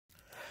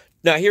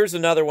Now, here's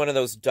another one of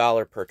those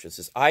dollar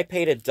purchases. I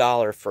paid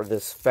 $1 for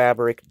this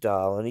fabric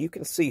doll, and you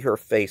can see her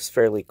face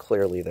fairly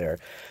clearly there.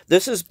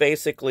 This is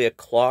basically a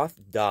cloth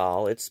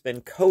doll. It's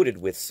been coated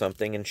with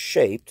something and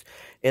shaped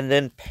and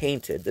then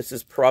painted. This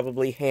is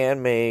probably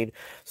handmade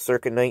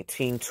circa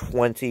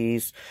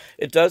 1920s.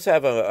 It does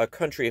have a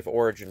country of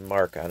origin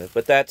mark on it,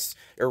 but that's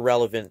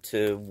irrelevant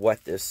to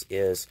what this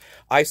is.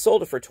 I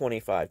sold it for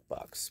 25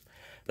 bucks.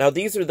 Now,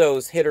 these are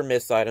those hit or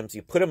miss items.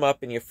 You put them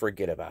up and you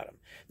forget about them.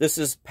 This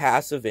is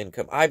passive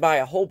income. I buy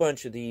a whole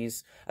bunch of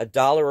these,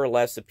 $1 or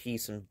less a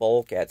piece in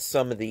bulk at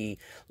some of the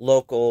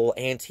local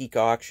antique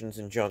auctions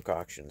and junk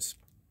auctions.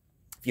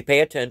 If you pay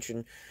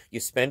attention, you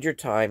spend your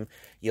time,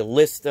 you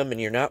list them, and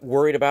you're not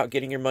worried about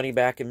getting your money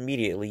back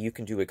immediately, you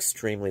can do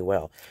extremely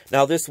well.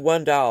 Now, this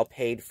one doll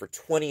paid for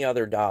 20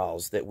 other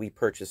dolls that we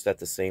purchased at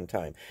the same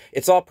time.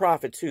 It's all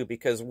profit, too,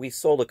 because we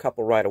sold a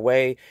couple right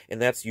away,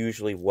 and that's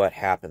usually what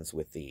happens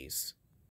with these.